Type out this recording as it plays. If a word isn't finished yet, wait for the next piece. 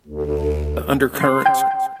Undercurrents.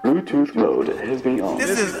 Bluetooth mode has been on.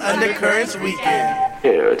 This is UnderCurrents WEEKEND.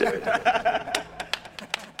 Aired.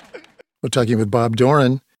 We're talking with Bob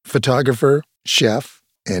Doran, photographer, chef,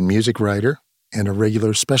 and music writer, and a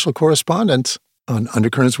regular special correspondent on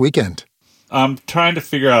UnderCurrents Weekend. I'm trying to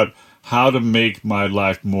figure out how to make my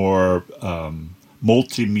life more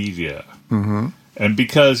multimedia. Mm-hmm. And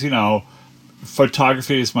because,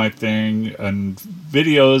 photography is my thing, and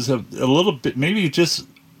videos a little bit, maybe just,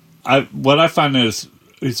 what I find is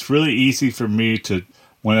it's really easy for me to,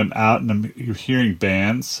 when I'm out and you're hearing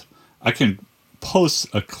bands, I can post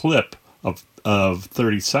a clip of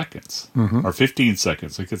 30 seconds or 15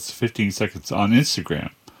 seconds. Like it's 15 seconds on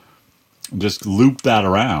Instagram. And just loop that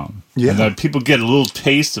around. Yeah. And then people get a little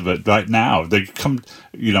taste of it right now. They come,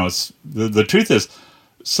 the truth is,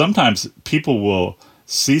 sometimes people will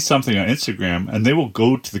see something on Instagram and they will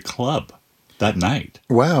go to the club that night.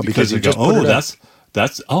 Wow, because they you go, just put it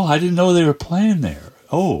that's I didn't know they were playing there.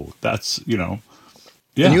 Oh, that's, yeah.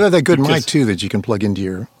 And you have that good mic too that you can plug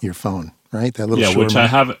into your phone, right? That little which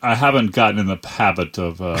mic. I haven't gotten in the habit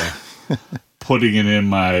of putting it in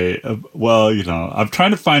my, I'm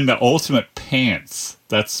trying to find the ultimate pants.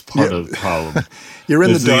 That's part of the problem. You're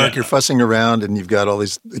in the dark, you're fussing around, and you've got all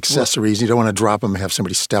these accessories. You don't want to drop them and have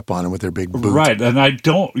somebody step on them with their big boot. Right, and I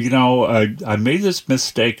don't, I made this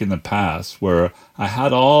mistake in the past where I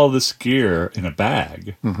had all this gear in a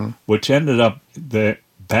bag, which ended up, the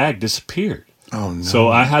bag disappeared. Oh, no. So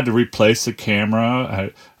I had to replace the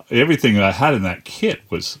camera. Everything that I had in that kit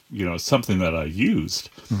was, something that I used.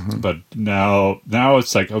 But now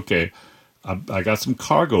it's like, okay, I got some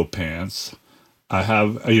cargo pants. I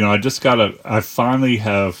have, I finally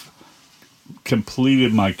have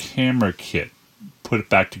completed my camera kit, put it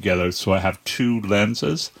back together. So I have two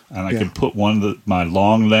lenses, and I can put my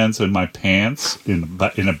long lens in my pants in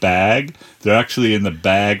a bag. They're actually in the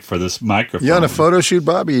bag for this microphone. You on a photo shoot,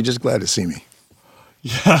 Bob, or are you just glad to see me?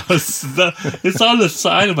 Yes, it's on the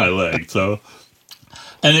side of my leg. So,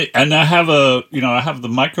 and I have the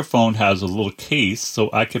microphone has a little case, so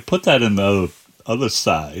I could put that in the other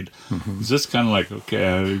side. It's just kind of like,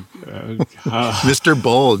 okay, Mr.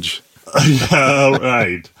 Bulge. Yeah,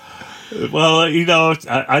 right. Well,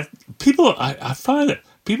 I find that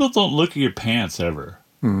people don't look at your pants ever.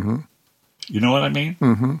 You know what I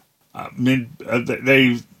mean? I mean,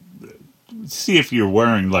 they see if you're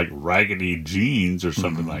wearing like raggedy jeans or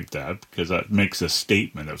something like that, because that makes a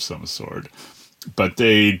statement of some sort. But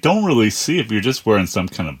they don't really see if you're just wearing some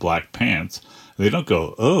kind of black pants. They don't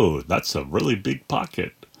go, oh, that's a really big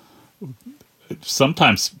pocket.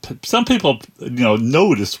 Sometimes some people,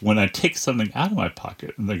 notice when I take something out of my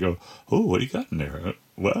pocket, and they go, oh, what do you got in there?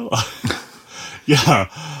 Well, yeah,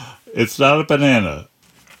 it's not a banana.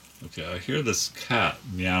 Okay, I hear this cat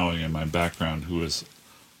meowing in my background who is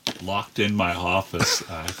locked in my office.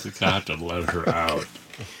 I think I have to let her out.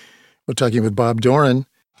 We're talking with Bob Doran.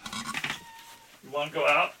 You want to go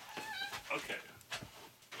out? Okay.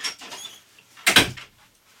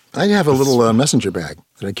 I have a little messenger bag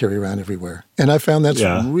that I carry around everywhere. And I found that's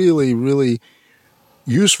really, really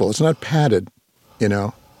useful. It's not padded,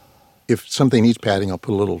 If something needs padding, I'll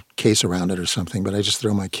put a little case around it or something. But I just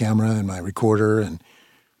throw my camera and my recorder and,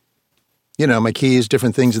 my keys,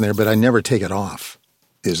 different things in there. But I never take it off.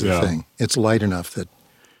 Is the thing. It's light enough that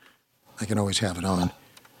I can always have it on.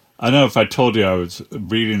 I know if I told you I was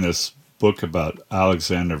reading this book about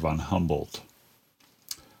Alexander von Humboldt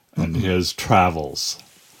and his travels.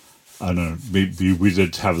 I don't know, maybe we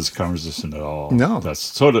didn't have this conversation at all. No.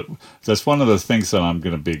 That's one of the things that I'm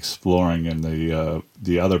going to be exploring in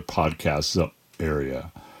the other podcast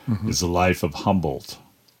area is the life of Humboldt.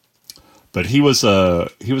 But he was an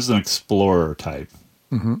explorer type.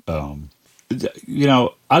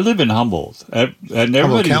 I live in Humboldt, and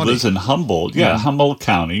everybody lives in Humboldt. Yeah, Humboldt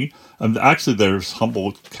County. Actually, there's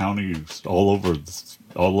Humboldt counties all over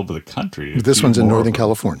the country. This one's in Northern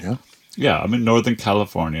California. Yeah, I'm in Northern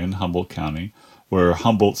California in Humboldt County, where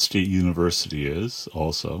Humboldt State University is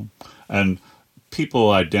also, and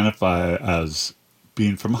people identify as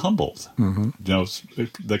being from Humboldt.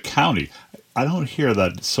 The county. I don't hear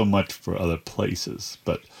that so much for other places,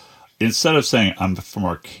 but instead of saying I'm from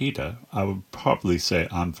Arcata, I would probably say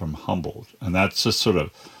I'm from Humboldt. And that's just sort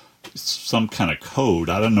of some kind of code.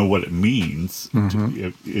 I don't know what it means.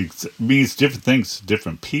 It means different things to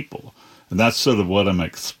different people. And that's sort of what I'm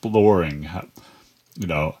exploring.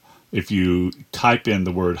 If you type in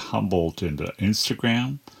the word Humboldt into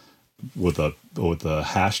Instagram with a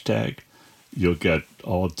hashtag, you'll get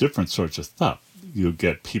all different sorts of stuff. You'll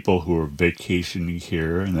get people who are vacationing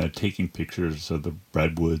here and they're taking pictures of the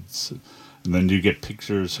redwoods And then you get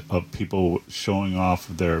pictures of people showing off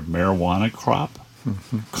their marijuana crop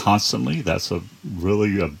constantly. That's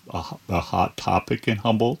really a hot topic in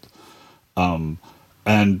Humboldt.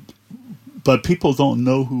 But people don't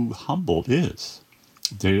know who Humboldt is.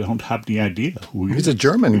 They don't have any idea who he is. He's a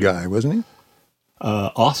German guy, wasn't he?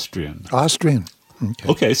 Austrian. Austrian.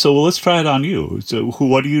 Okay, so let's try it on you. So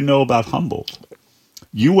what do you know about Humboldt?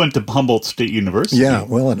 You went to Humboldt State University. Yeah,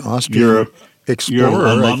 well, an Austrian explorer, you're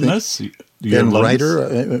an alumnus. And writer.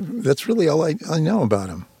 That's really all I know about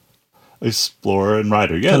him. Explorer and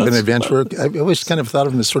writer. Yeah, kind of an adventurer. I always kind of thought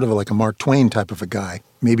of him as sort of like a Mark Twain type of a guy.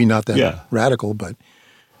 Maybe not that radical, but...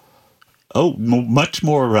 Oh, much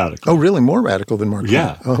more radical. Oh, really? More radical than Mark Twain?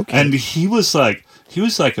 Yeah. Oh, okay. And he was like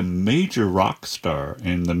a major rock star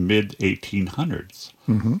in the mid-1800s.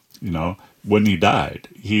 Mm-hmm. You know, when he died.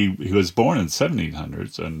 He was born in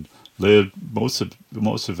 1700s and lived most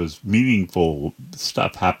of his meaningful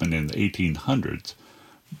stuff happened in the 1800s.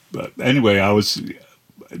 But anyway,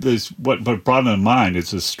 what brought it to mind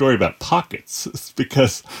is a story about pockets. It's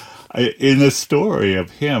because in the story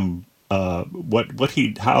of him, how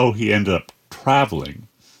he ended up traveling,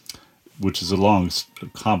 which is a long,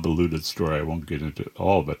 convoluted story. I won't get into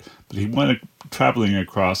all of it. But he went traveling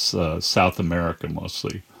across South America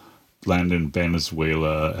mostly, landed in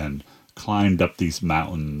Venezuela, and climbed up these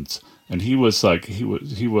mountains. And he was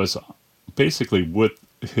basically with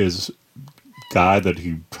his guy that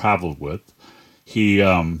he traveled with. He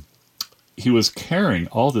was carrying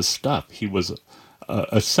all this stuff. He was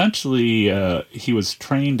essentially he was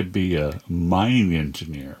trained to be a mining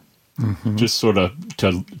engineer, just sort of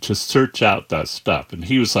to search out that stuff. And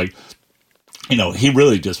he was like, he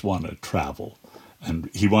really just wanted to travel, and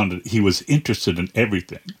he was interested in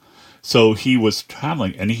everything. So he was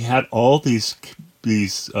traveling, and he had all these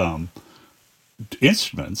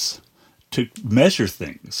instruments to measure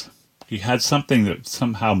things. He had something that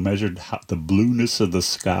somehow measured the blueness of the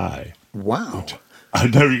sky. Wow. I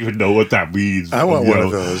never even know what that means. I want one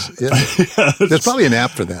of those. Yeah. Yes. There's probably an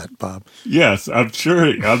app for that, Bob. Yes, I'm sure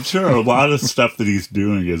a lot of stuff that he's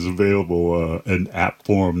doing is available in app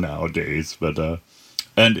form nowadays. But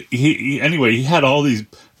and he had all these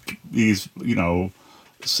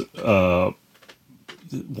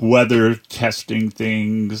weather testing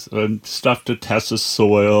things and stuff to test the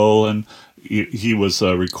soil, and he was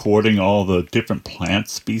recording all the different plant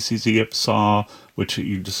species he saw, which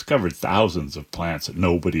he discovered thousands of plants that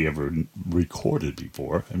nobody ever recorded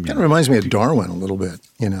before. I mean, kind of reminds me of Darwin a little bit,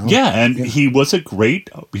 Yeah, and he was a great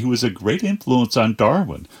influence on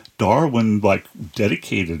Darwin. Darwin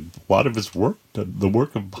dedicated a lot of his work to the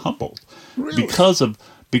work of Humboldt, really? because the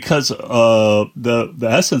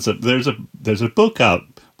essence of there's a book out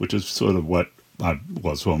which is sort of what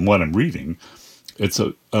I'm reading. It's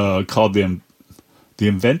called the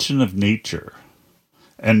Invention of Nature.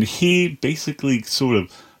 And he basically sort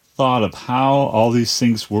of thought of how all these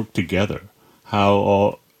things work together, how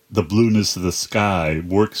all the blueness of the sky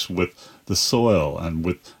works with the soil, and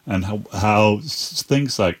how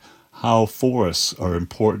things like how forests are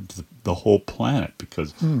important to the whole planet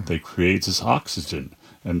because they create this oxygen,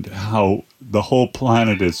 and how the whole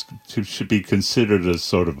planet should be considered as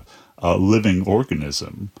sort of a living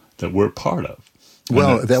organism that we're part of.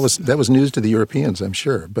 Well, that was news to the Europeans, I'm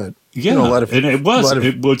sure, but a lot of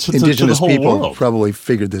indigenous to the whole people world. Probably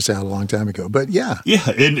figured this out a long time ago. But and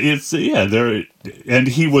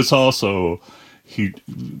he was also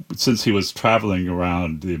since he was traveling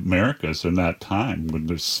around the Americas in that time when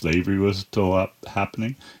the slavery was still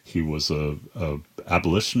happening, he was a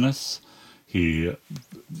abolitionist. The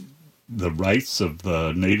rights of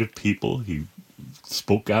the native people, he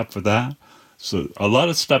spoke out for that. So a lot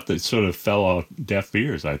of stuff that sort of fell off deaf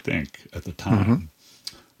ears, I think, at the time.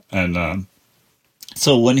 And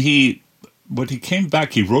so when he came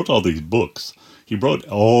back, he wrote all these books. He wrote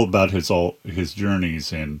all about his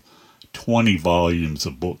journeys in 20 volumes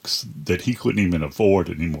of books that he couldn't even afford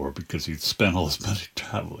anymore because he'd spent all his money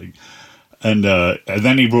traveling. And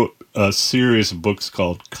then he wrote a series of books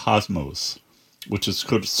called Cosmos, which is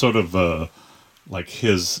sort of like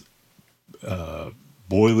his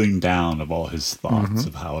boiling down of all his thoughts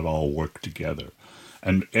of how it all worked together.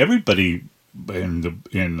 And everybody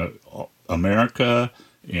in America,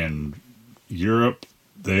 in Europe,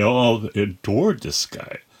 they all adored this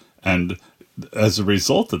guy. And as a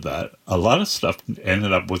result of that, a lot of stuff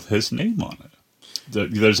ended up with his name on it.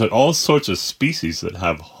 There's all sorts of species that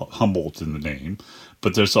have Humboldt in the name,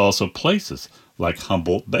 but there's also places like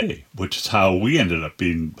Humboldt Bay, which is how we ended up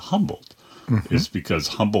being Humboldt. It's because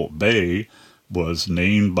Humboldt Bay was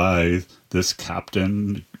named by this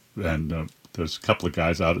captain, and there's a couple of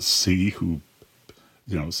guys out at sea who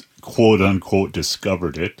quote unquote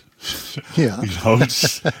discovered it. Yeah.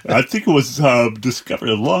 I think it was discovered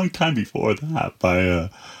a long time before that by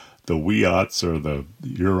the Weots or the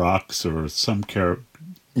Urocs or some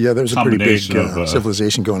Yeah, there's a pretty big of,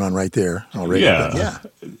 civilization going on right there already. Yeah,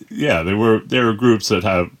 yeah. They were groups that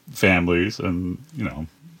have families, and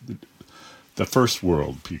the first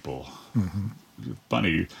world people. Mm-hmm.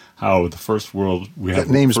 Funny how the first world we have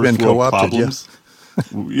that name's first been world co-opted. Problems.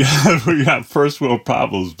 Yeah, we have first world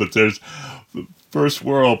problems, but there's first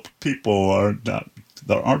world people aren't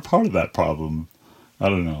part of that problem. I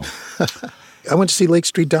don't know. I went to see Lake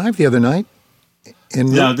Street Dive the other night. And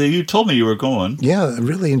you told me you were going. Yeah, I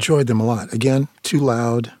really enjoyed them a lot. Again, too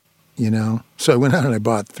loud, So I went out and I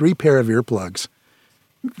bought 3 pair of earplugs.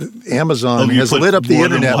 Amazon has lit up the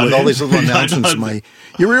internet with all these little announcements.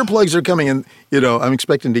 Your earplugs are coming, and I'm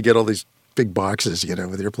expecting to get all these big boxes,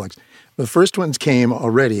 with earplugs. The first ones came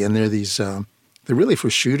already, and they're these. They're really for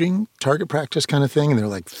shooting, target practice kind of thing, and they're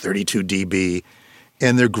like 32 dB,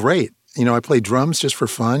 and they're great. I play drums just for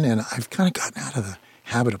fun, and I've kind of gotten out of the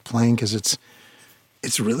habit of playing because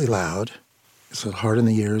it's really loud. It's hard in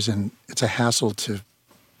the ears, and it's a hassle to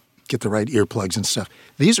get the right earplugs and stuff.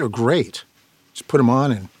 These are great. Just put them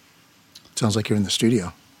on, and it sounds like you're in the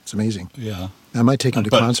studio. It's amazing. Yeah. I might take them to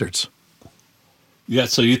concerts. Yeah,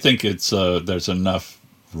 so you think it's there's enough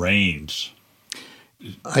range?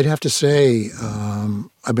 I'd have to say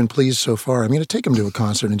I've been pleased so far. I'm going to take them to a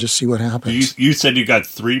concert and just see what happens. You said you got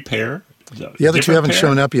 3 pair? The other 2 haven't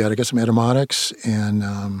shown up yet. I got some etymatics and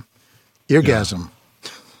Eargasm.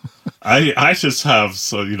 Yeah. I just have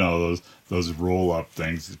those roll-up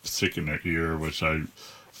things that stick in their ear, which I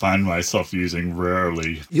find myself using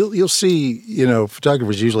rarely. You'll see,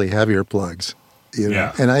 photographers usually have earplugs.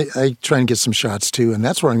 Yeah. And I try and get some shots too, and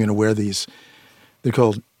that's where I'm going to wear these. They're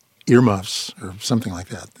called earmuffs or something like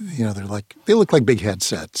that. They look like big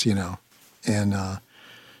headsets, And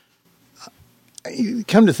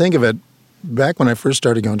come to think of it, back when I first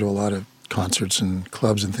started going to a lot of concerts and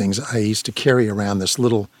clubs and things, I used to carry around this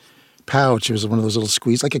little pouch. It was one of those little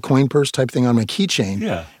squeeze, like a coin purse type thing on my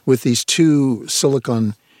keychain with these 2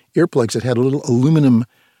 silicone earplugs that had a little aluminum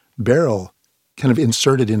barrel kind of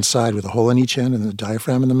inserted inside with a hole in each end and the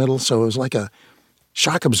diaphragm in the middle. So it was like a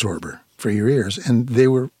shock absorber for your ears. And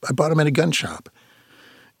I bought them at a gun shop,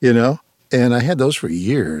 and I had those for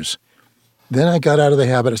years. Then I got out of the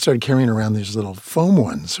habit. I started carrying around these little foam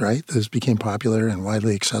ones, right? Those became popular and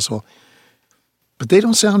widely accessible. But they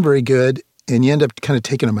don't sound very good, and you end up kind of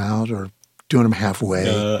taking them out or doing them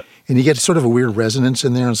halfway. And you get sort of a weird resonance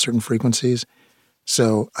in there on certain frequencies.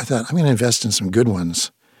 So I thought, I'm going to invest in some good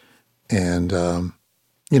ones and,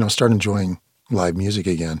 start enjoying live music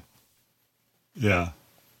again. Yeah.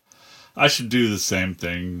 I should do the same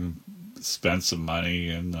thing, spend some money.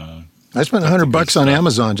 And I spent $100 on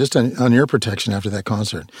Amazon just on ear protection after that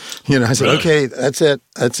concert. I said, okay, that's it.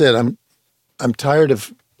 I'm tired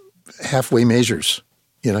of halfway measures.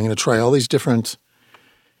 I'm going to try all these different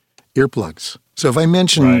earplugs. So if I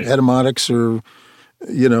mention etymatics or,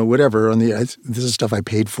 whatever this is stuff I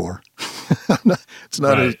paid for. It's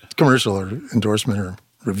not a commercial or endorsement or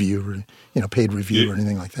review or, paid review or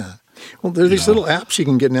anything like that. Well, there are these little apps you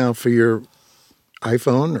can get now for your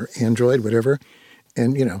iPhone or Android, whatever.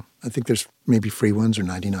 And, I think there's maybe free ones or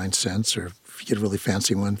 99 cents, or if you get a really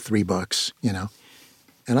fancy one, $3,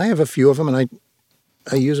 And I have a few of them, and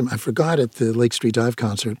I use them. I forgot at the Lake Street Dive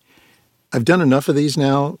concert. I've done enough of these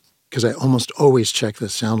now because I almost always check the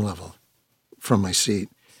sound level from my seat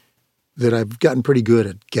that I've gotten pretty good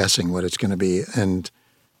at guessing what it's going to be. And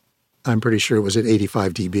I'm pretty sure it was at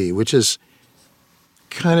 85 dB, which is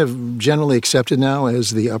kind of generally accepted now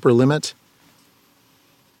as the upper limit.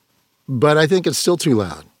 But I think it's still too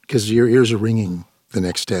loud because your ears are ringing the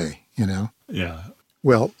next day, Yeah.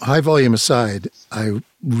 Well, high volume aside, I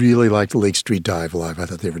really liked Lake Street Dive live. I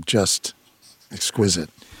thought they were just exquisite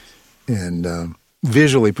and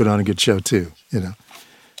visually put on a good show too,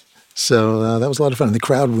 So that was a lot of fun. And the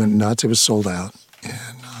crowd went nuts. It was sold out.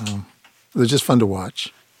 And it was just fun to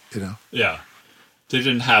watch, Yeah. They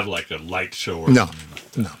didn't have like a light show or No, something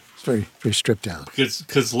like that. no. It's very, very stripped down.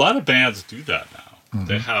 Because a lot of bands do that now. Mm-hmm.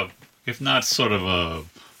 They have, if not sort of a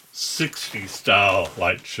 60s style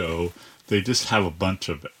light show, they just have a bunch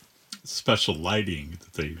of special lighting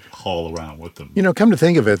that they haul around with them. Come to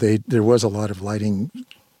think of it, there was a lot of lighting,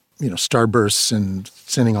 starbursts and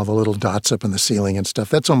sending all the little dots up in the ceiling and stuff.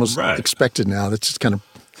 That's almost expected now. That's just kind of...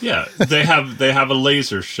 Yeah, they have a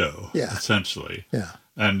laser show, essentially. Yeah.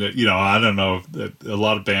 And, I don't know, a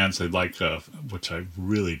lot of bands, they like, which I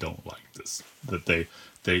really don't like this, that they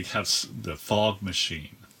have the fog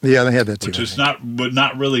machine. Yeah, they had that too. Which is not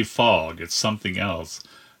really fog. It's something else,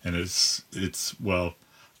 and it's well,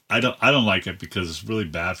 I don't like it because it's really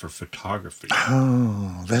bad for photography.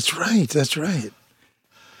 Oh, that's right. That's right.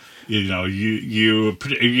 You know, if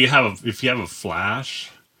you have a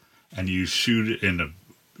flash, and you shoot it in a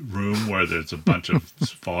room where there's a bunch of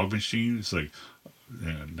fog machines, like,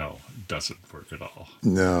 no, it doesn't work at all.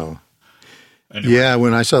 No. Anyway. Yeah,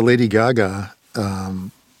 when I saw Lady Gaga,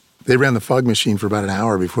 they ran the fog machine for about an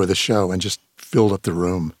hour before the show and just filled up the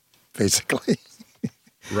room, basically.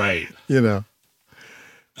 Right. You know.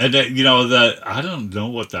 And, I don't know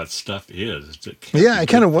what that stuff is. Yeah, I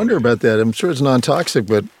kind of wonder about that. I'm sure it's non-toxic,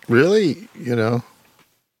 but really,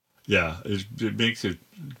 Yeah, it makes it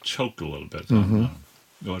choke a little bit. I don't know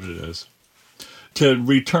what it is. To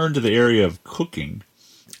return to the area of cooking,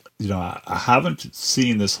 I haven't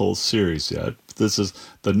seen this whole series yet. This is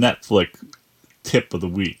the Netflix tip of the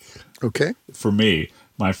week. Okay. For me,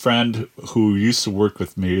 my friend who used to work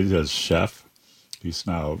with me as chef, he's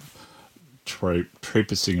now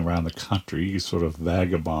traipsing around the country. He's sort of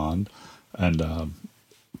vagabond, and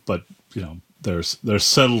but they're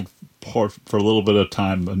settled for a little bit of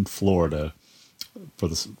time in Florida for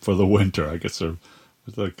the winter. I guess they're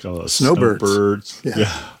snowbirds.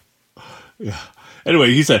 Yeah.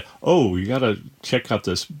 Anyway, he said, "Oh, you got to check out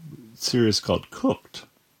this series called Cooked."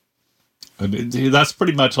 And that's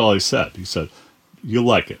pretty much all he said. He said, "You'll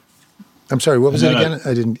like it." I'm sorry, what was it again?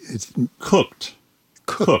 I didn't. It's Cooked.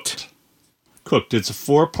 It's a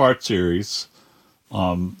 4-part series,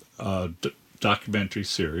 documentary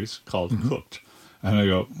series called Cooked. And I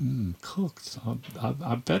go, Cooked.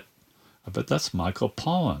 I bet that's Michael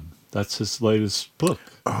Pollan. That's his latest book.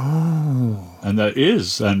 Oh, and that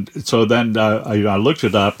is. And so then I looked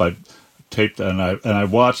it up. I taped and I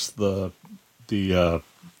watched the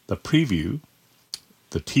preview,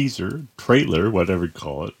 the teaser, trailer, whatever you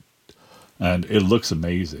call it, and it looks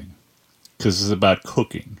amazing because it's about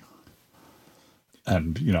cooking.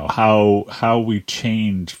 And how we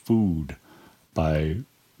change food by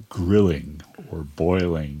grilling or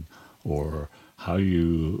boiling, or how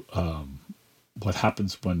you what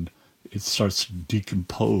happens when it starts to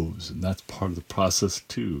decompose, and that's part of the process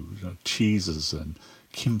too. Cheeses and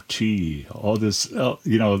kimchi, all this.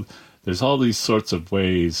 There's all these sorts of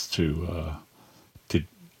ways to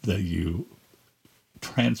that you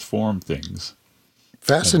transform things.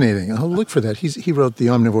 Fascinating. I'll look for that. He wrote The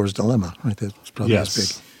Omnivore's Dilemma, right? That's probably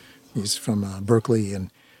his big. He's from Berkeley, and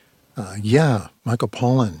Michael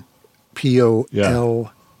Pollan, Pollan.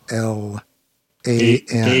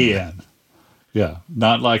 Yeah,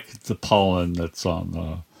 not like the pollen that's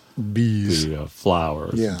on bees, the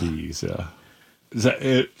flowers. Yeah. Bees. Yeah,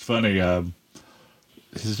 it's funny.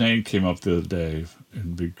 His name came up the other day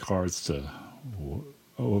in regards to,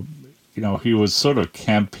 he was sort of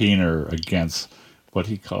campaigner against what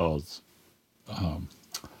he calls,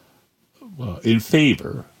 in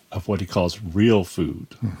favor of what he calls real food.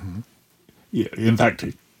 Mm-hmm. Yeah, in fact,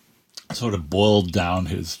 he sort of boiled down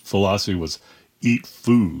his philosophy was eat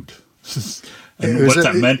food. And what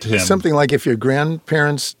that meant to him. Something like if your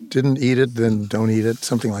grandparents didn't eat it, then don't eat it,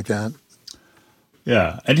 something like that.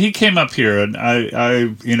 Yeah, and he came up here, and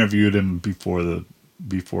I interviewed him before the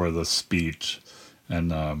speech,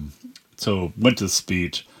 and so went to the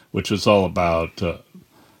speech, which was all about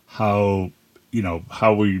how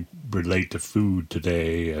we relate to food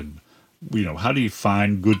today, and how do you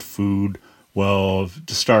find good food? Well,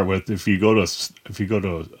 to start with, if you go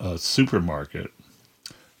to a supermarket,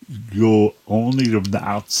 you'll only eat the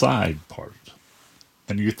outside part,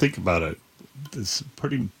 and you think about it, it's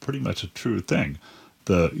pretty much a true thing.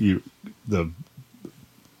 The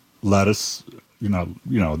lettuce,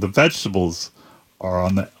 the vegetables are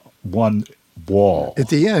on the one wall at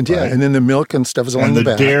the end, right? Yeah, and then the milk and stuff is along the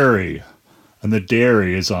back. And the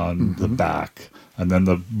dairy is on the back, and then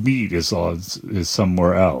the meat is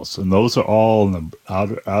somewhere else, and those are all in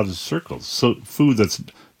the outer circles. So food that's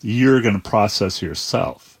you're going to process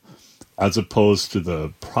yourself, as opposed to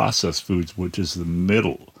the processed foods, which is the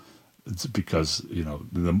middle. It's because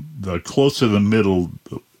the closer the middle,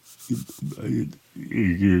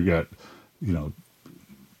 you got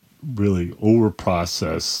really over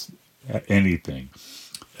processed anything,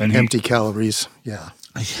 and empty calories. Yeah.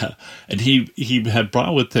 Yeah, and he had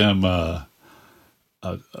brought with him a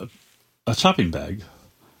shopping bag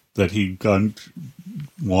that he'd gone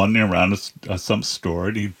wandering around some store,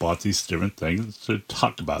 and he bought these different things to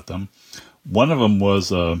talk about them. One of them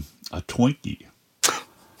was a Twinkie,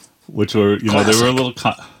 which were Classic. They were a little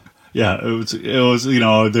it was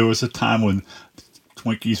there was a time when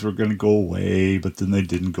Twinkies were going to go away, but then they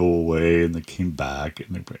didn't go away, and they came back,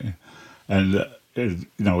 and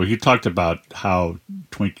he talked about how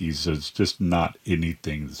Twinkies is just not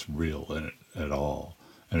anything that's real in it at all.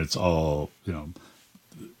 And it's all,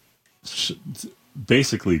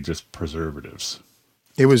 basically just preservatives.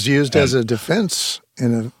 It was used as a defense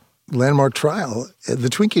in a landmark trial, the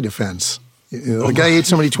Twinkie defense. The guy ate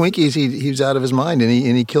so many Twinkies, he was out of his mind, and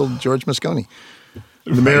he killed George Moscone,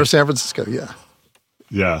 the mayor of San Francisco.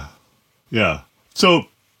 Yeah. So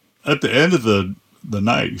at the end of the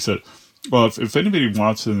night, he said, well, if anybody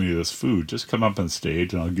wants any of this food, just come up on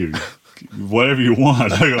stage and I'll give you whatever you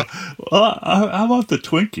want. I go, well, I want the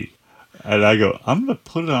Twinkie. And I go, I'm going to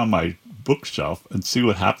put it on my bookshelf and see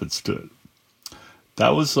what happens to it. That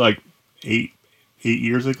was like 8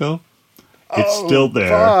 years ago. It's still there.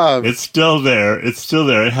 Bob. It's still there.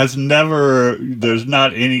 It has never, there's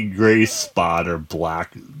not any gray spot or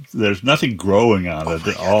black. There's nothing growing on it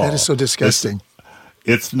at all. That is so disgusting.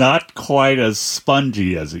 It's not quite as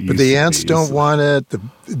spongy as it used to be. But the ants don't want it. The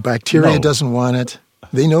bacteria doesn't want it.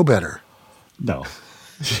 They know better. No.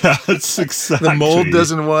 Yeah, it's exactly. The mold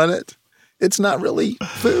doesn't want it. It's not really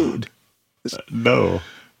food. No.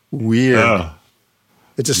 Weird.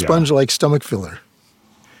 It's a sponge-like stomach filler.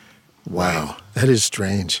 Wow, that is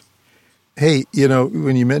strange. Hey,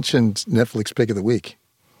 when you mentioned Netflix Pick of the Week,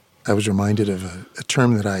 I was reminded of a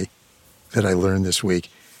term that I learned this week.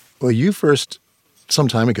 Well, you first, some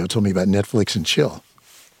time ago, told me about Netflix and chill.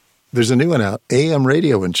 There's a new one out, AM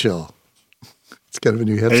radio and chill. It's kind of a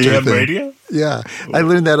new hipster AM thing. radio? Yeah, I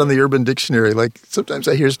learned that on the Urban Dictionary. Like, sometimes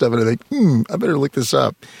I hear stuff and I think, I better look this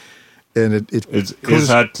up. And is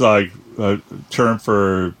that like a term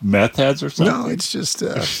for meth heads or something? No, it's just,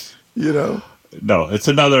 No, it's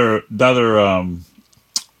another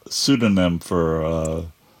pseudonym for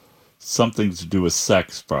something to do with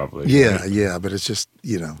sex, probably. Yeah, right? yeah, but it's just,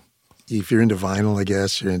 if you're into vinyl, I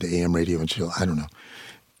guess, you're into AM radio and chill. I don't know.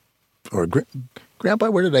 Or, Grandpa,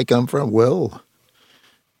 where did I come from? Well,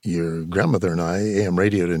 your grandmother and I AM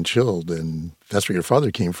radioed and chilled, and that's where your father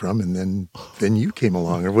came from, and then you came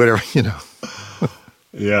along, or whatever,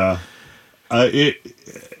 Yeah.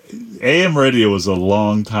 AM radio was a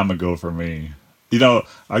long time ago for me.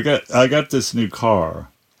 I got this new car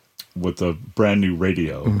with a brand new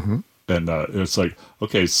radio, and it's like,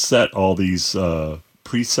 okay, set all these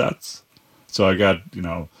presets. So I got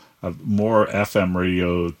more FM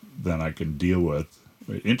radio than I can deal with.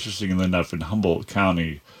 Interestingly enough, in Humboldt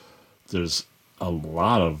County, there's a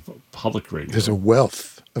lot of public radio. There's a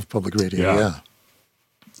wealth of public radio. Yeah.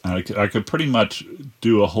 And I could pretty much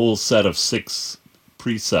do a whole set of 6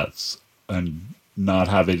 presets and not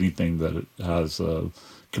have anything that it has a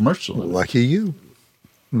commercial in it. Lucky you.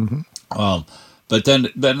 Mm-hmm. But then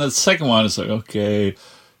the second one is like, okay,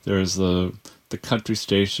 there's the country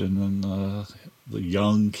station and the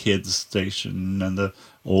young kids station and the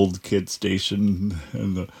old kids station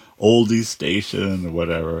and the oldie station or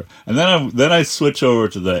whatever. And then I switch over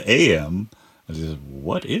to the AM. I just,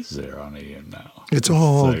 what is there on AM now? It's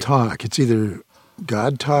all talk. It's either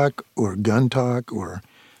God talk or gun talk or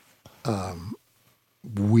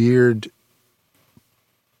weird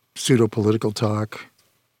pseudo-political talk.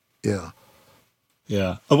 Yeah.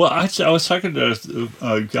 Yeah. Well, I was talking to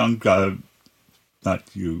a young guy, not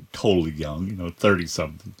you, totally young,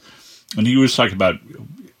 30-something. And he was talking about,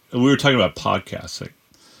 we were talking about podcasting.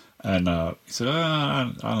 And he said,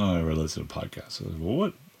 I don't ever listen to podcasts. I said,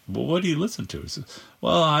 well, what do you listen to? He said,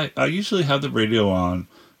 well, I usually have the radio on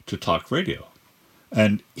to talk radio.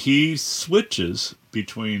 And he switches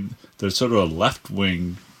between, there's sort of a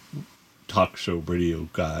left-wing talk show radio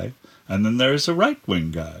guy, and then there's a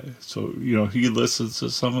right-wing guy. So, he listens to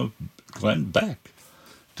some of Glenn Beck.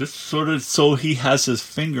 Just sort of so he has his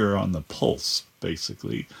finger on the pulse,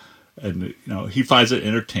 basically. And, he finds it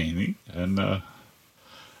entertaining. And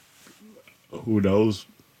who knows?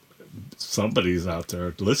 Somebody's out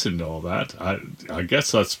there listening to all that. I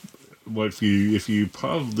guess that's what if you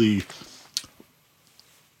probably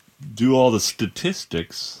do all the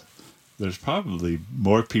statistics, there's probably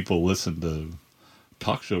more people listen to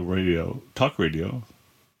talk radio.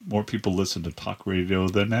 More people listen to talk radio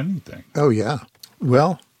than anything. Oh, yeah.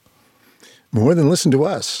 Well, more than listen to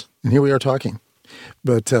us. And here we are talking.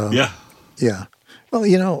 But, yeah.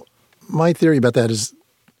 Well, my theory about that is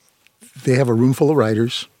they have a room full of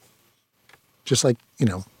writers, just like,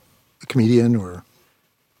 a comedian or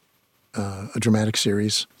a dramatic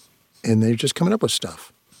series, and they're just coming up with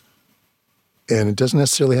stuff. And it doesn't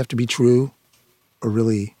necessarily have to be true or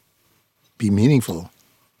really be meaningful,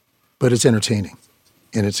 but it's entertaining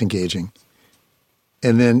and it's engaging.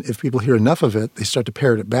 And then if people hear enough of it, they start to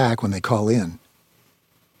parrot it back when they call in.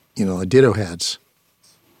 Like ditto heads.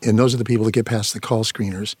 And those are the people that get past the call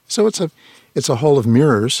screeners. So it's a hall of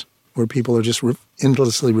mirrors where people are just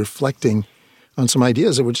endlessly reflecting on some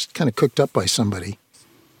ideas that were just kind of cooked up by somebody.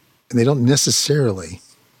 And they don't necessarily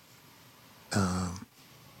have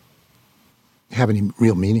any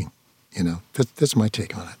real meaning, you know. That's my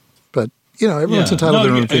take on it. But, you know, everyone's entitled to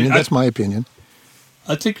their own opinion. That's my opinion.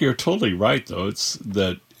 I think you're totally right, though. It's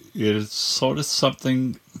sort of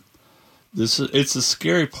something. It's a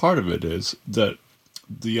scary part of it is that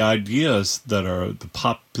the ideas that are the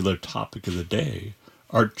popular topic of the day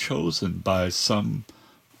are chosen by some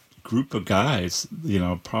group of guys, you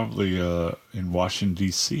know, probably in Washington,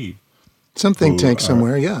 D.C. Some think tank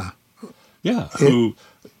somewhere, yeah. Yeah, think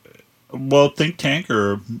tank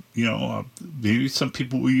or, you know, maybe some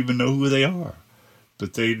people we even know who they are.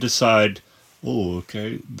 But they decide, oh,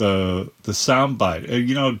 okay, the soundbite.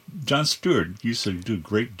 You know, Jon Stewart used to do a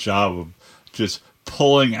great job of just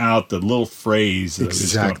pulling out the little phrase that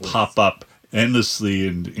is going to pop up endlessly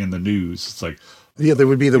in the news. It's like... Yeah, there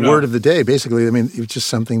would be the word of the day, basically. I mean, it was just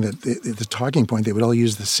something that the talking point, they would all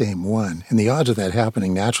use the same one. And the odds of that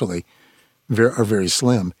happening naturally are very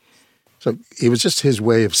slim. So it was just his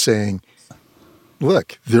way of saying,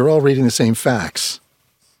 look, they're all reading the same facts,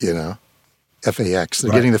 you know, FAX.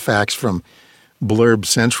 They're getting the facts from Blurb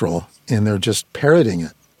Central, and they're just parroting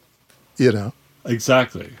it, you know.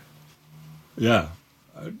 Exactly. Yeah.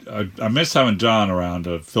 I miss having John around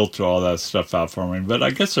to filter all that stuff out for me, but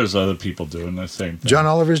I guess there's other people doing the same thing. John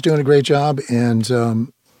Oliver's doing a great job, and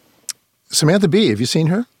Samantha Bee, have you seen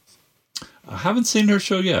her? I haven't seen her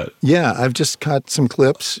show yet. Yeah, I've just caught some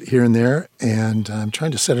clips here and there, and I'm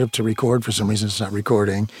trying to set it up to record. For some reason, it's not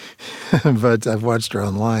recording, but I've watched her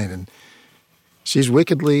online, and she's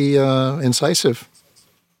wickedly incisive.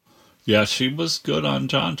 Yeah, she was good on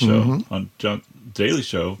John's show, on John Daily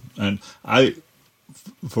Show, and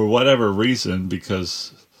for whatever reason,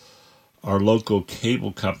 because our local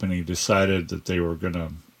cable company decided that they weren't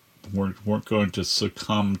going to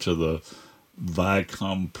succumb to the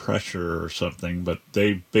Viacom pressure or something, but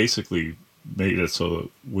they basically made it so that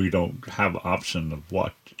we don't have option of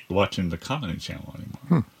watching the Comedy Channel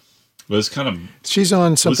anymore. But it's kind of... She's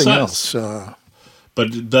on something else.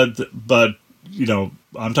 But you know,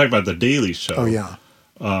 I'm talking about the Daily Show. Oh, yeah.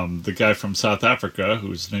 The guy from South Africa,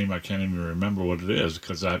 whose name I can't even remember what it is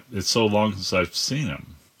because it's so long since I've seen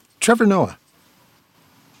him. Trevor Noah.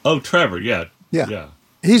 Oh, Trevor, yeah.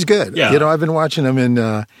 He's good. Yeah. You know, I've been watching him,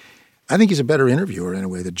 and I think he's a better interviewer in a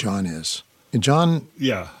way that John is. And John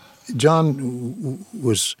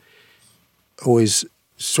was always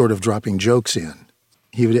sort of dropping jokes in.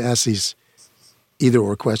 He would ask these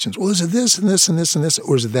either-or questions. Well, is it this and this and this and this,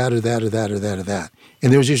 or is it that or that or that or that or that?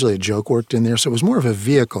 And there was usually a joke worked in there, so it was more of a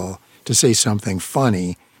vehicle to say something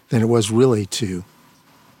funny than it was really to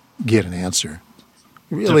get an answer.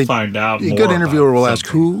 Really, to find out more. A good interviewer will something. ask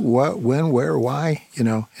who, what, when, where, why, you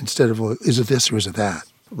know, instead of, is it this or is it that?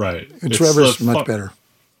 Right. And Trevor's much better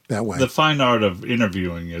that way. The fine art of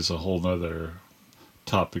interviewing is a whole other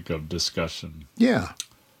topic of discussion. Yeah.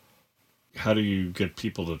 How do you get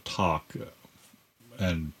people to talk?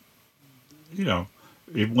 And, you know,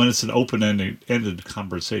 when it's an open-ended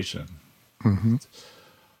conversation. Mm-hmm.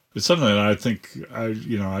 It's something that I think,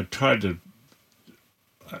 I tried to...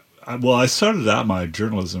 I started out my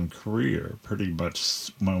journalism career pretty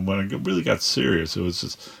much when I really got serious. It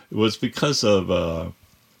was because of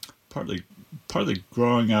partly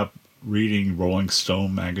growing up reading Rolling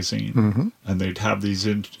Stone magazine, and they'd have these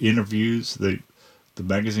interviews. The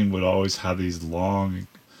magazine would always have these long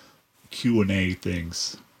Q&A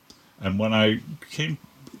things, and when I came,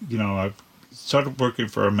 I started working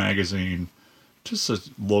for a magazine, just a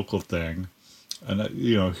local thing, and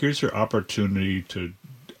here's your opportunity to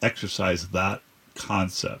exercise that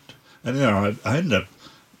concept. And I ended up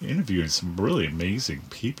interviewing some really amazing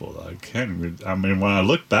people that I can't even, when I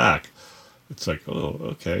look back, it's like, oh,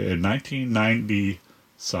 okay, in 1990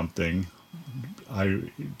 something, I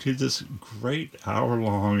did this great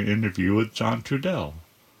hour-long interview with John Trudell.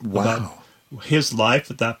 Wow. About his life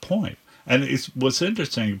at that point. And what's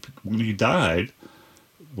interesting, when he died,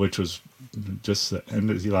 which was just the end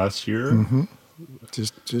of the last year,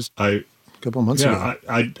 just a couple months ago.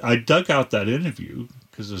 I dug out that interview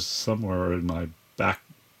because it's somewhere in my back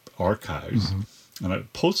archives, and I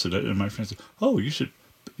posted it, and my friend said, "Oh, you should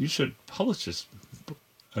publish this."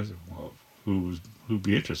 I said, "Well, who'd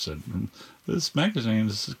be interested?" And this magazine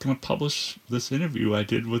is going to publish this interview I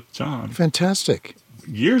did with John. Fantastic.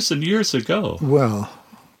 Years and years ago. Well,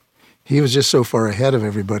 he was just so far ahead of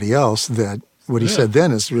everybody else that what he said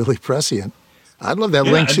then is really prescient. I'd love that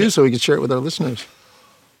link too, so we could share it with our listeners.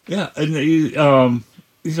 Yeah, and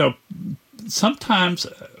sometimes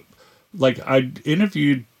like I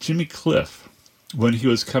interviewed Jimmy Cliff when he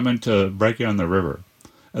was coming to Reggae on the River.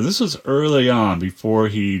 And this was early on, before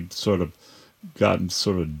he'd sort of gotten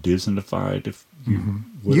sort of Disneyfied, if you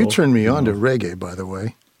will. You turned me on to reggae, by the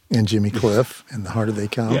way, and Jimmy Cliff and The Harder They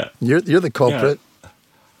Come. Yeah. You're the culprit. Yeah.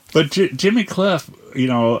 But Jimmy Cliff,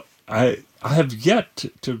 I have yet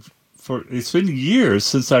to, for it's been years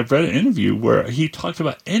since I've read an interview where he talked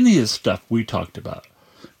about any of the stuff we talked about.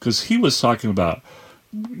 Because he was talking about,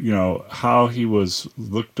 how he was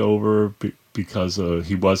looked over because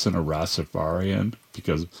he wasn't a Rastafarian,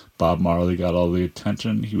 because Bob Marley got all the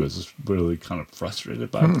attention. He was really kind of frustrated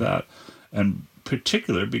about that. And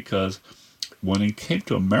particular because when he came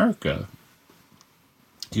to America,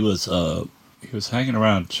 he was hanging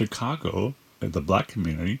around Chicago at the black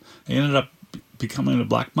community. He ended up becoming a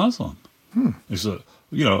black Muslim. He said,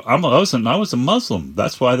 I was a Muslim.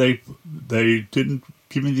 That's why they didn't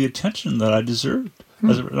give me the attention that I deserved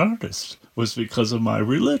as an artist, was because of my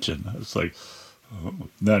religion. It's like,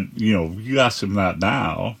 then, you ask him that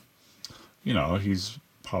now, he's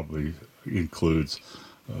probably includes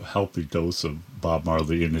a healthy dose of Bob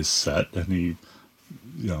Marley in his set, and he,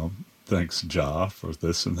 thanks Jah for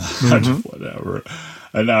this and that, whatever.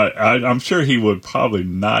 And I'm sure he would probably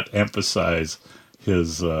not emphasize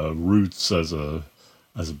his roots as a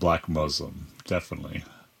black Muslim, definitely.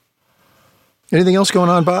 Anything else going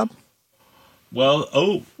on, Bob?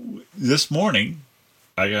 Well, this morning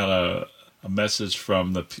I got a message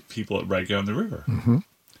from the people at Reggae on the River.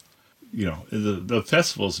 The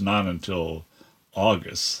festival's not until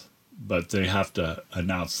August, but they have to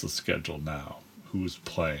announce the schedule now, who's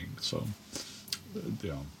playing. So,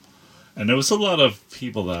 and there was a lot of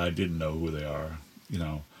people that I didn't know who they are.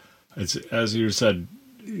 It's, as you said,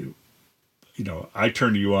 I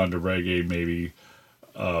turned you on to reggae maybe,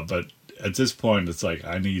 but at this point, it's like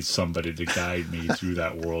I need somebody to guide me through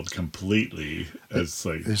that world completely. It's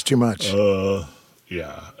like there's too much.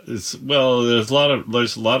 Yeah. There's a lot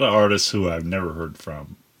of artists who I've never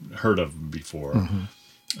heard of before,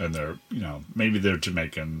 and they're maybe they're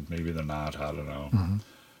Jamaican, maybe they're not. I don't know.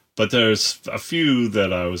 But there's a few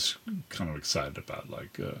that I was kind of excited about,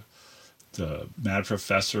 like the Mad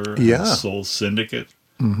Professor and Soul Syndicate,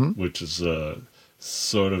 which is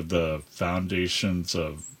sort of the foundations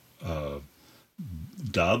of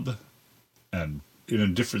dub, and in a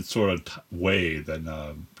different sort of way than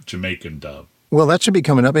Jamaican dub. Well, that should be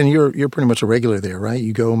coming up, and you're pretty much a regular there, right?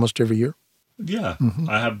 You go almost every year. Yeah,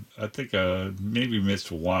 I think maybe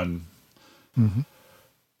missed one, and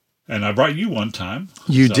I brought you one time.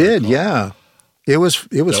 You did, yeah. It was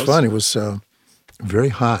fun. It was very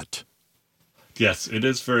hot. Yes, it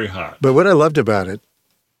is very hot. But what I loved about it,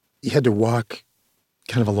 you had to walk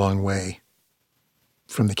kind of a long way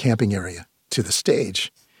from the camping area to the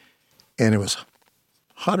stage, and it was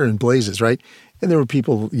hotter than blazes, right? And there were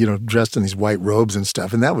people, dressed in these white robes and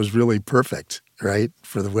stuff, and that was really perfect, right,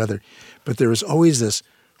 for the weather. But there was always this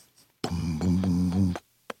boom, boom, boom, boom,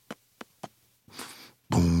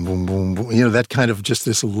 boom, boom, boom, boom, that kind of just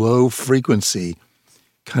this low frequency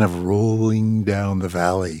kind of rolling down the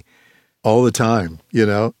valley all the time,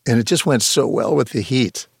 and it just went so well with the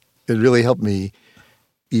heat. It really helped me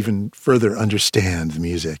even further understand the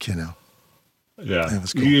music, Yeah. That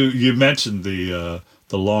was cool. You mentioned the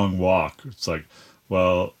long walk. It's like,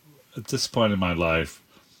 well, at this point in my life,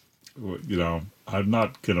 I'm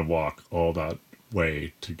not going to walk all that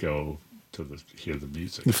way to go to hear the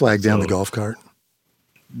music. You flagged down the golf cart?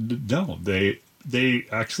 No, they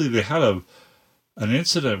had an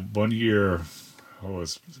incident one year, it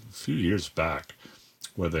was a few years back,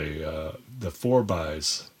 where they the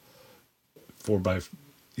 4x,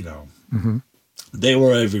 they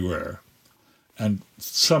were everywhere. And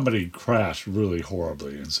somebody crashed really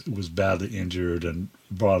horribly and was badly injured and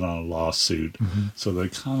brought on a lawsuit. So they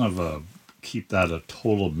kind of keep that a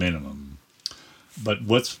total minimum. But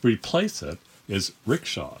what's replaced it is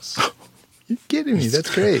rickshaws. You're kidding me. That's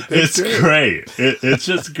great. It's great. It's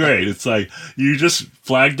just great. It's like you just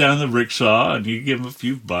flag down the rickshaw and you give them a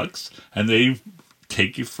few bucks and they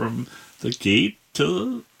take you from the gate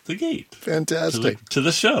to the gate. Fantastic. To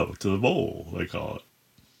the show, to the bowl, they call it.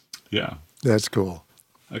 Yeah. That's cool.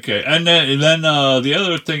 Okay, and then the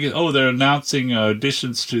other thing is, they're announcing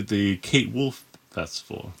additions to the Kate Wolf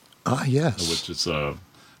Festival. Ah, yes. Which is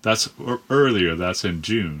that's earlier. That's in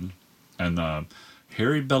June, and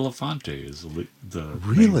Harry Belafonte is the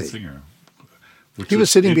main singer. He was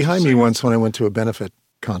sitting behind me once when I went to a benefit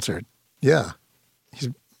concert. Yeah, he's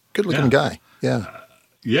a good-looking guy. Yeah.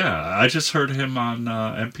 Yeah, I just heard him on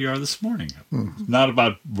NPR this morning. Not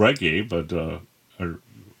about reggae, but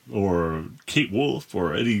or Kate Wolf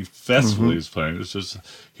or any festival he was playing. It's just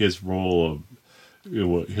his role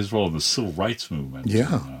in the civil rights movement.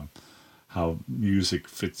 Yeah. How music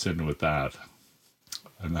fits in with that.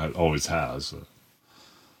 And that always has.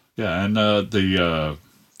 And the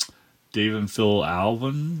Dave and Phil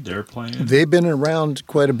Alvin, they're playing. They've been around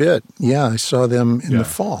quite a bit. Yeah, I saw them in the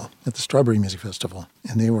fall at the Strawberry Music Festival,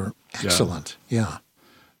 and they were excellent. Yeah.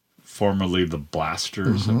 Formerly the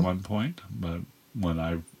Blasters at one point, but when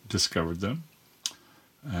I discovered them.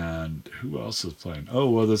 And who else is playing? Oh,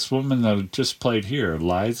 well, this woman that just played here,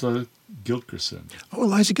 Liza Gilkerson. Oh,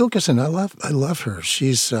 Liza Gilkerson, I love her.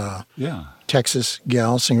 She's Texas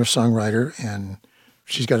gal, singer-songwriter, and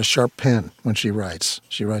she's got a sharp pen when she writes.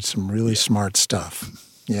 She writes some really smart stuff.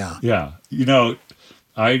 Yeah. Yeah.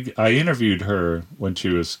 I interviewed her when she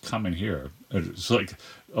was coming here. It's like,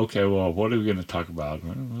 okay, well, what are we going to talk about?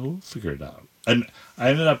 We'll figure it out. And I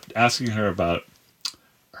ended up asking her about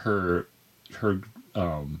her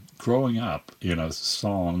growing up in a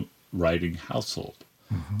songwriting household,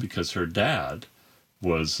 because her dad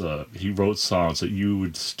was he wrote songs that you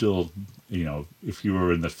would still, if you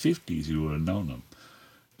were in the 50s, you would have known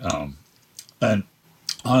them. And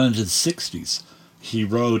on into the 60s, he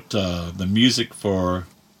wrote the music for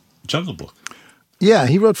Jungle Book. Yeah,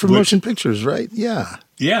 he wrote for motion pictures, right? Yeah.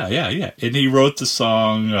 Yeah. And he wrote the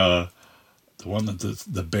song, the one that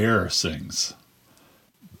the bear sings,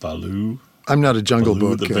 Baloo. I'm not a Jungle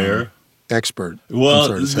Baloo Book the bear expert. Well,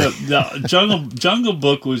 the Jungle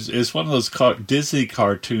Book is one of those Disney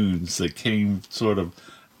cartoons that came sort of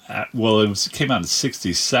came out in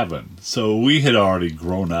 '67, so we had already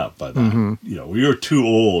grown up by then. We were too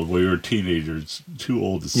old. We were teenagers, too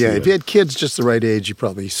old to see it. Yeah, if you had kids just the right age, you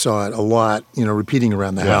probably saw it a lot. Repeating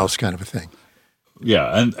around the house, kind of a thing.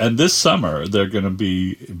 Yeah, and this summer they're going to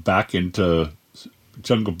be back into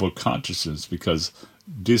Jungle Book consciousness because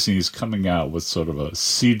Disney's coming out with sort of a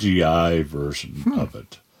CGI version of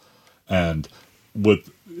it, and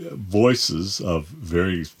with voices of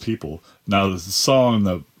various people. Now, the song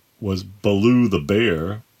that was Baloo the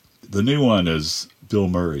Bear, the new one is Bill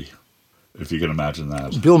Murray, if you can imagine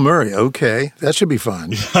that. Bill Murray, okay. That should be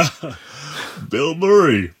fun. Bill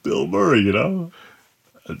Murray,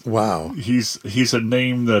 Wow. He's a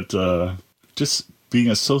name that just being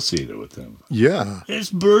associated with him. Yeah. It's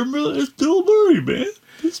Bill Murray, man.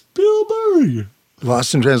 It's Bill Murray.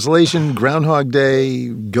 Lost in Translation, Groundhog Day,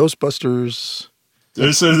 Ghostbusters.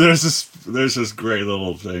 There's this great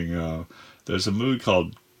little thing. There's a movie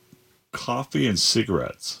called Coffee and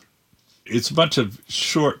Cigarettes. It's a bunch of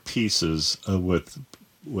short pieces with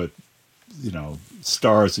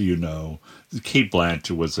stars that Kate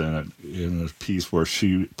Blanchett was in a piece where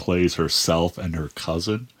she plays herself and her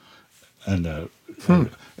cousin,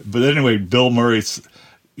 but anyway, Bill Murray,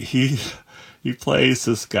 he plays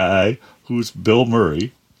this guy who's Bill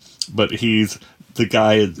Murray, but he's the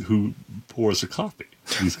guy who pours the coffee.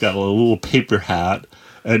 He's got a little paper hat,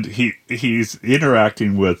 and he's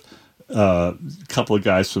interacting with a couple of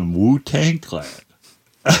guys from Wu-Tang Clan.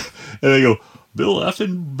 And they go, Bill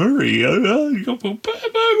effing Murray,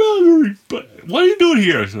 what are you doing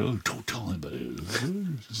here? I said, don't tell anybody.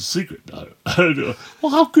 It's a secret.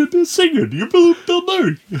 Well, how could it be a secret? You're Bill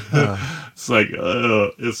Murray. It's like,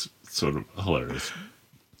 it's sort of hilarious.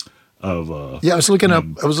 I was looking up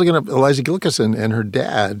Eliza Gilkerson, and her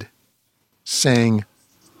dad sang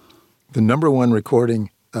the #1 recording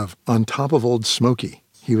of On Top of Old Smoky.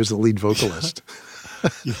 He was the lead vocalist.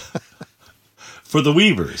 For the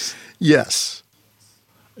Weavers. Yes.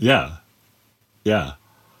 Yeah.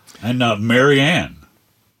 And Mary Ann.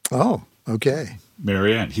 Oh, okay.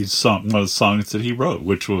 Mary Ann. He sung one of the songs that he wrote,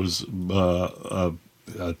 which was, I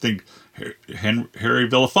think, Harry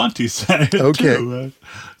Belafonte sang it too.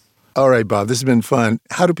 All right, Bob, this has been fun.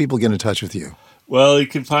 How do people get in touch with you? Well, you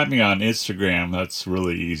can find me on Instagram. That's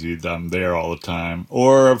really easy. I'm there all the time.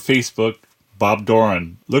 Or Facebook, Bob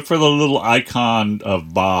Doran. Look for the little icon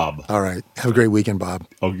of Bob. All right. Have a great weekend, Bob.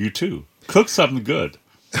 Oh, you too. Cook something good.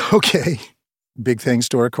 Okay. Big thanks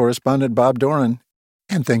to our correspondent, Bob Doran.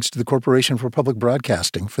 And thanks to the Corporation for Public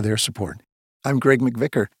Broadcasting for their support. I'm Gregg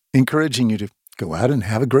McVicar, encouraging you to go out and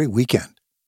have a great weekend.